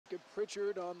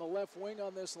Pritchard on the left wing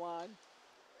on this line.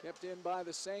 Kept in by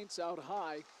the Saints out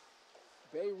high.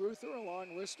 Bayreuther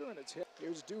along Lister, and it's hit.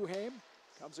 Here's Duhame.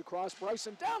 Comes across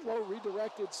Bryson down low.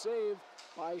 Redirected save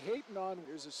by Hayton on.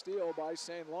 Here's a steal by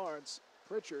St. Lawrence.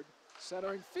 Pritchard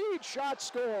centering feed. Shot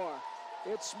score.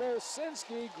 It's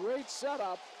Smolcinski. Great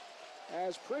setup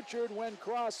as Pritchard went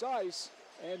cross ice.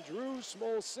 And Drew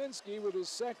Smolcinski with his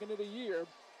second of the year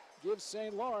gives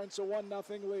St. Lawrence a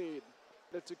 1-0 lead.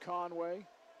 It to Conway.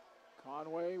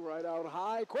 Conway right out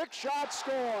high. Quick shot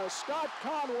score. Scott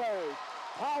Conway.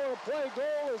 Power play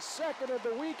goal is second of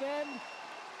the weekend.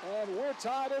 And we're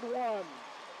tied at 1.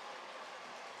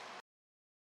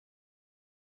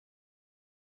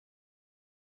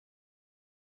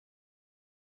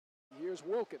 Here's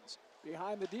Wilkins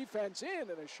behind the defense in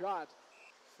and a shot.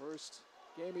 First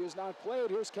game he has not played.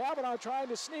 Here's Kavanaugh trying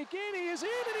to sneak in. He is in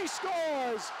and he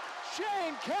scores!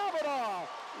 Shane Kavanaugh,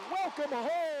 welcome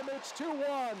home. It's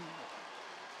 2-1.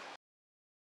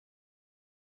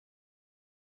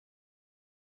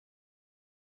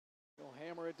 He'll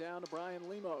hammer it down to Brian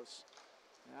Lemos.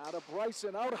 Now to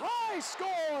Bryson, out high,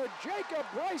 scored! Jacob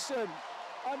Bryson,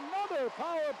 another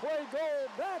power play goal.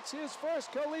 That's his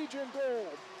first collegiate goal.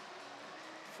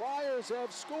 Friars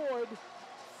have scored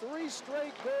 3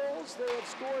 straight goals. They have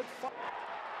scored 5.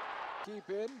 Keep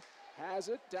in, has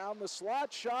it, down the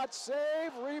slot, shot,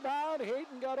 save, rebound.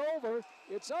 Hayton got over.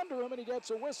 It's under him and he gets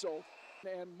a whistle.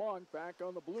 And Monk back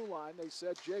on the blue line. They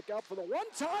set Jake up for the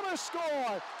one-timer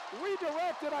score.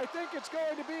 Redirected, I think it's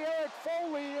going to be Eric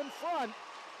Foley in front.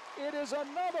 It is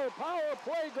another power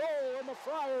play goal and the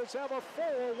Friars have a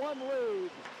 4-1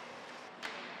 lead.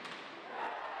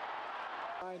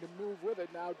 Trying to move with it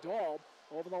now, Dahl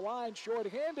over the line,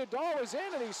 short-handed. Dahl is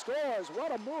in and he scores.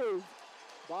 What a move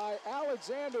by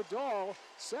Alexander Dahl.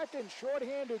 Second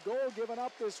short-handed goal given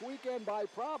up this weekend by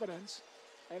Providence.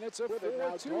 And it's a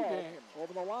 4-2 game.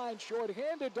 Over the line,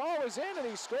 short-handed. Dahl is in and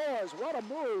he scores. What a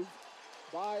move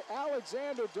by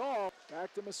Alexander Dahl.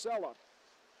 Back to Masella.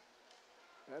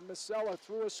 And Masella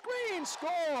through a screen,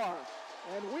 score!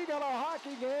 And we got a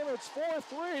hockey game. It's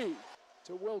 4-3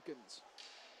 to Wilkins.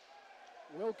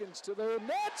 Wilkins to the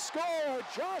net, score!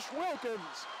 Josh Wilkins,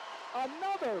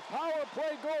 another power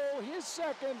play goal, his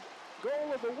second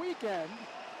goal of the weekend.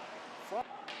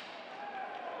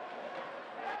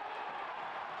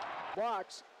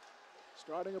 Box,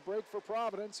 starting a break for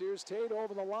Providence. Here's Tate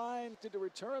over the line to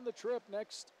return the trip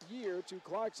next year to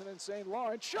Clarkson and St.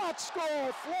 Lawrence. Shot,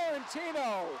 score,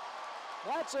 Florentino.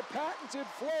 That's a patented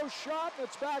flow shot, and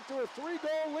it's back to a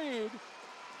 3-goal lead.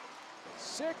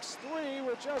 6-3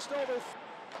 with just over.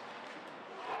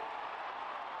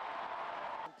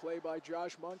 Play by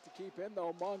Josh Monk to keep in,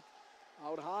 though. Monk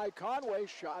out high. Conway,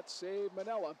 shot, save,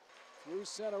 Manella. Through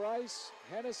center ice.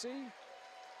 Hennessy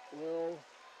will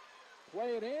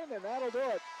play it in, and that'll do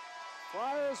it.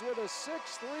 Friars with a 6-3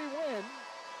 win.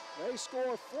 They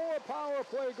score 4 power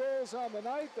play goals on the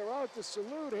night. They're out to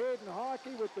salute Hayden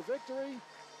Hockey with the victory.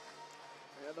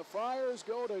 And the Friars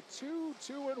go to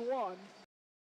 2-2-1.